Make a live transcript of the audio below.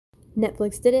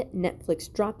Netflix did it.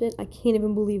 Netflix dropped it. I can't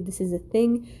even believe this is a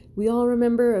thing. We all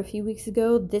remember a few weeks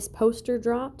ago this poster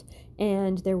dropped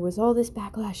and there was all this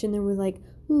backlash and there was like,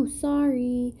 ooh,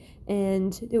 sorry.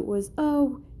 And it was,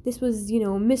 oh, this was,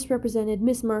 misrepresented,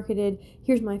 mismarketed.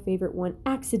 Here's my favorite one.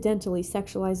 Accidentally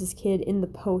sexualizes kid in the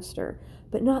poster,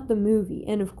 but not the movie.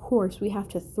 And of course, we have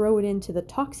to throw it into the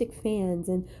toxic fans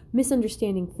and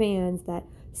misunderstanding fans that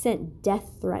sent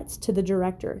death threats to the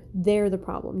director. They're the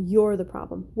problem. You're the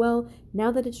problem. Well,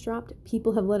 now that it's dropped,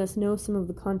 people have let us know some of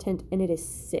the content, and it is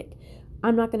sick.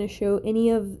 I'm not going to show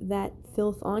any of that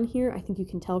filth on here. I think you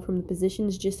can tell from the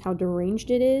positions just how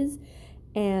deranged it is.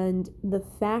 And the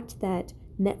fact that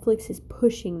Netflix is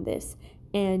pushing this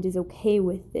and is okay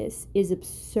with this is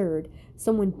absurd.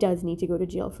 Someone does need to go to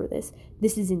jail for this.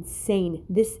 This is insane.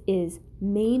 This is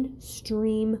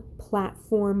mainstream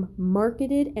platform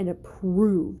marketed and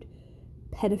approved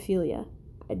pedophilia.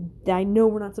 I know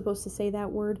we're not supposed to say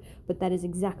that word, but that is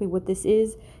exactly what this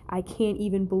is. I can't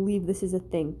even believe this is a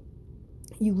thing.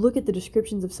 You look at the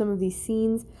descriptions of some of these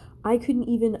scenes, I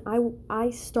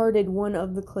started one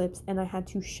of the clips and I had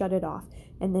to shut it off.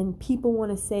 And then people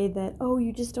want to say that, oh,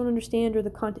 you just don't understand or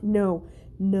the content.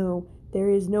 No, there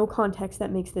is no context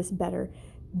that makes this better.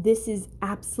 This is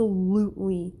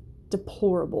absolutely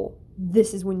deplorable.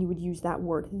 This is when you would use that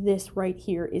word. This right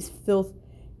here is filth.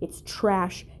 It's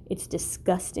trash. It's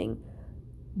disgusting.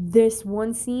 This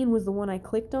one scene was the one I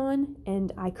clicked on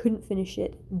and I couldn't finish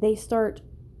it. They start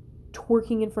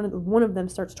twerking in front of one of them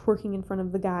starts twerking in front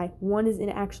of the guy. One is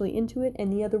actually into it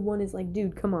and the other one is like,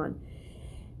 dude, come on.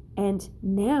 And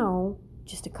now,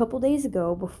 just a couple days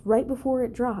ago, right before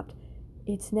it dropped,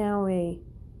 it's now a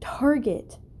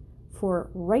target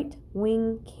for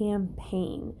right-wing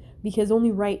campaign because only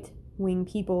right-wing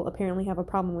people apparently have a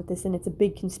problem with this and it's a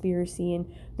big conspiracy and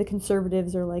the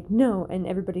conservatives are like, no, and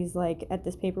everybody's like, at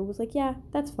this paper was like, yeah,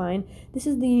 that's fine. This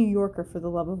is the New Yorker, for the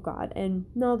love of God. And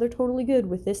no, they're totally good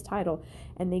with this title.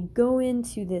 And they go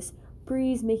into this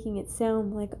breeze making it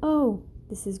sound like, oh,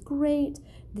 this is great,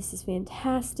 this is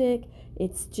fantastic,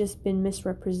 it's just been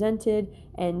misrepresented,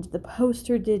 and the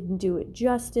poster didn't do it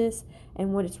justice,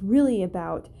 and what it's really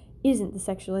about isn't the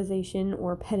sexualization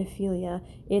or pedophilia,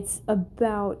 it's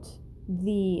about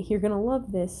you're gonna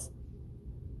love this,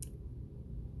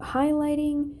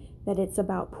 highlighting that it's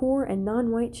about poor and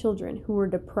non-white children who are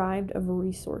deprived of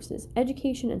resources,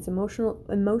 education, and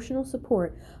emotional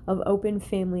support of open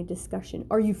family discussion.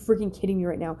 Are you freaking kidding me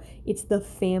right now? It's the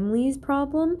family's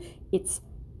problem. It's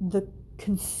the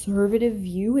conservative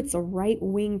view. It's a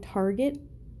right-wing target.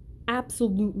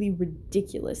 Absolutely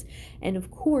ridiculous. And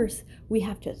of course, we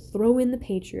have to throw in the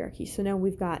patriarchy. So now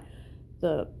we've got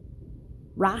the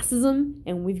racism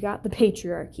and we've got the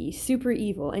patriarchy. Super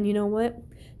evil. And you know what?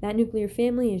 That nuclear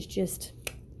family is just,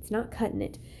 it's not cutting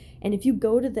it. And if you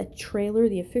go to the trailer,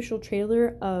 the official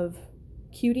trailer of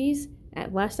Cuties,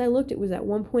 at last I looked, it was at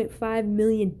 1.5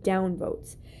 million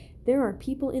downvotes. There are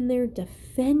people in there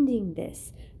defending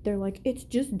this. They're like, it's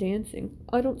just dancing.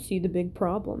 I don't see the big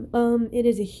problem. It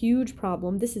is a huge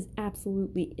problem. This is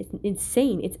absolutely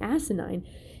insane. It's asinine.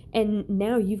 And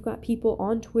now you've got people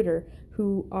on Twitter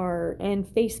and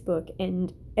Facebook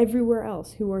and everywhere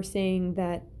else who are saying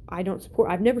that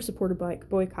I've never supported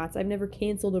boycotts. I've never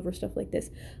canceled over stuff like this.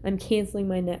 I'm canceling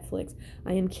my Netflix.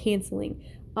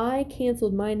 I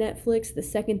canceled my Netflix the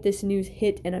second this news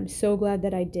hit, and I'm so glad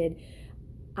that I did.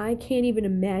 I can't even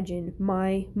imagine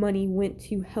my money went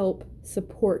to help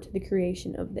support the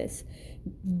creation of this.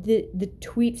 The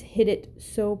tweets hit it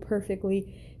so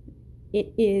perfectly.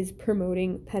 It is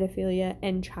promoting pedophilia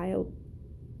and child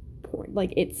porn.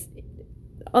 Like, it's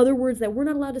other words that we're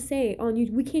not allowed to say on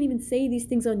YouTube. We can't even say these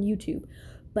things on YouTube.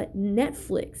 But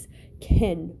Netflix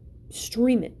can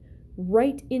stream it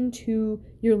right into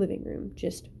your living room.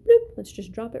 Just bloop, let's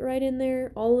just drop it right in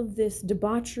there. All of this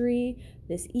debauchery,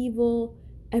 this evil,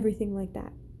 everything like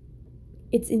that.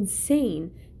 It's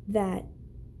insane that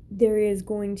there is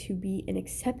going to be an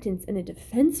acceptance and a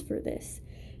defense for this.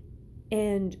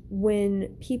 And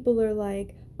when people are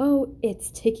like, oh,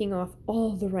 it's ticking off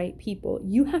all the right people,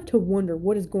 you have to wonder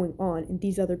what is going on in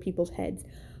these other people's heads.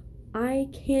 I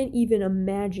can't even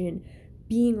imagine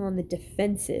being on the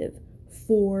defensive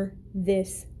for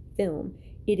this film.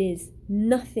 It is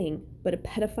nothing but a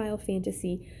pedophile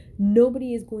fantasy.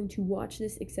 Nobody is going to watch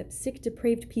this except sick,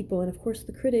 depraved people, and of course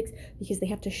the critics, because they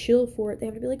have to shill for it. They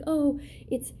have to be like, oh,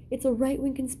 it's a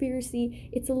right-wing conspiracy,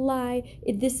 it's a lie,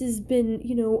 this has been,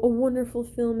 a wonderful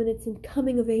film, and it's a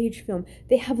coming-of-age film.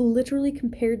 They have literally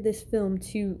compared this film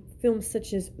to films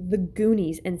such as The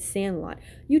Goonies and Sandlot.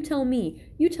 You tell me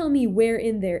where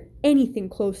in there anything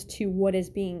close to what is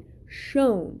being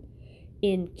shown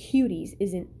in Cuties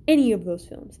is in any of those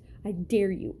films. I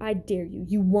dare you. I dare you.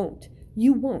 You won't.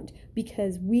 You won't,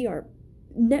 because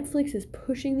Netflix is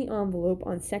pushing the envelope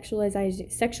on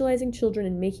sexualizing children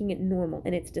and making it normal,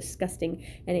 and it's disgusting,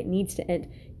 and it needs to end.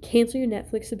 Cancel your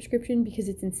Netflix subscription because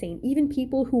it's insane. Even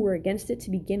people who were against it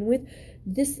to begin with,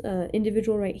 this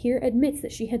individual right here admits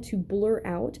that she had to blur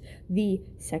out the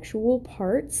sexual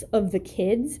parts of the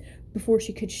kids before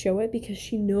she could show it because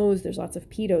she knows there's lots of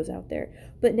pedos out there.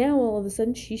 But now all of a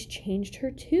sudden she's changed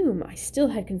her tune. I still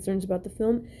had concerns about the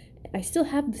film. I still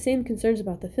have the same concerns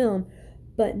about the film,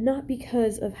 but not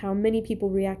because of how many people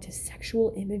react to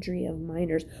sexual imagery of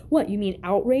minors. What, you mean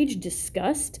outrage,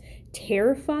 disgust,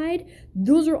 terrified?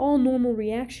 Those are all normal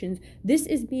reactions. This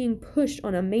is being pushed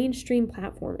on a mainstream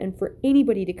platform, and for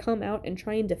anybody to come out and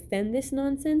try and defend this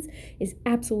nonsense is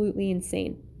absolutely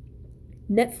insane.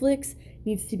 Netflix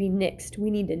needs to be nixed.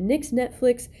 We need to nix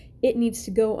Netflix. It needs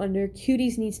to go under.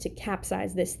 Cuties needs to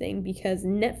capsize this thing because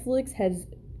Netflix has...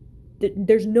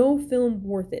 There's no film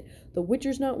worth it. The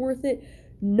Witcher's not worth it.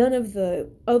 None of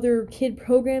the other kid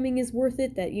programming is worth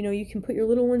it that, you can put your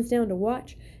little ones down to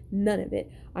watch. None of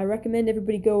it. I recommend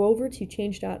everybody go over to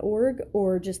change.org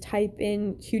or just type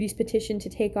in Cuties petition to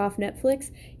take off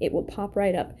Netflix. It will pop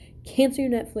right up. Cancel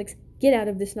your Netflix. Get out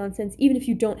of this nonsense. Even if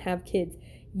you don't have kids,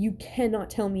 you cannot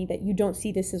tell me that you don't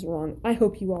see this as wrong. I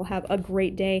hope you all have a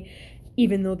great day,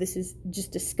 even though this is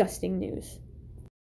just disgusting news.